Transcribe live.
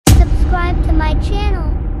my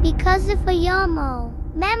channel, because if a Yamo,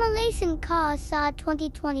 Mamalation Sa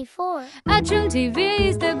 2024. Arjun TV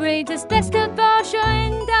is the greatest basketball show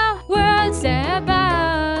in the world.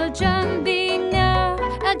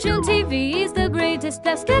 Arjun TV is the greatest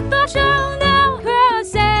basketball show in the world.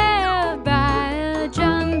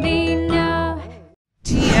 Arjun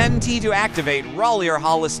TNT to activate Rollier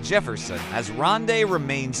Hollis Jefferson as Rondé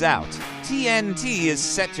remains out. TNT is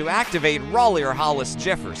set to activate Rollier Hollis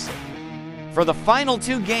Jefferson for the final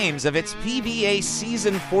 2 games of its PBA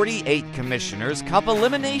Season 48 Commissioners' Cup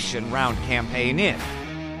Elimination Round campaign in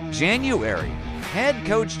January. Head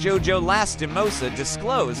coach Jojo Lastimosa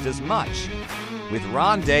disclosed as much, with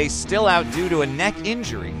Rondé still out due to a neck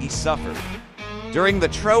injury he suffered during the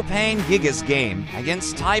Tropang Gigas game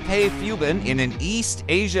against Taipei Fuban in an East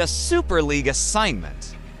Asia Super League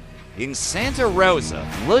assignment in Santa Rosa,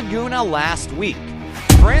 Laguna last week.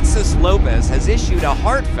 Francis Lopez has issued a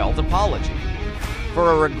heartfelt apology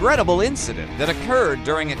for a regrettable incident that occurred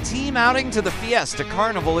during a team outing to the Fiesta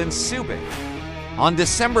Carnival in Subic on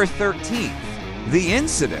December 13th. The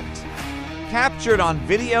incident, captured on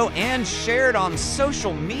video and shared on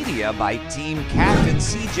social media by team captain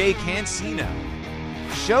CJ Cansino,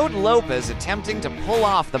 showed Lopez attempting to pull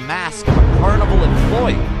off the mask of a Carnival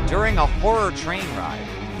employee during a horror train ride.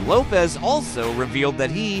 Lopez also revealed that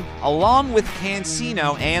he, along with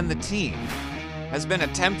Cansino and the team, has been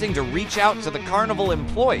attempting to reach out to the Carnival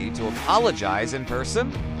employee to apologize in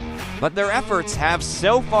person, but their efforts have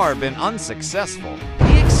so far been unsuccessful.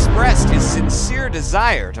 He expressed his sincere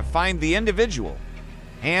desire to find the individual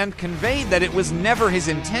and conveyed that it was never his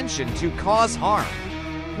intention to cause harm.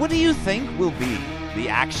 What do you think will be the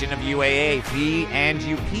action of UAAP and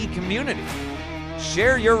UP community?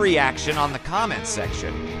 Share your reaction on the comment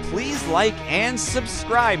section. Please like and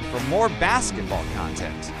subscribe for more basketball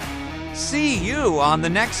content. See you on the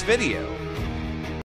next video.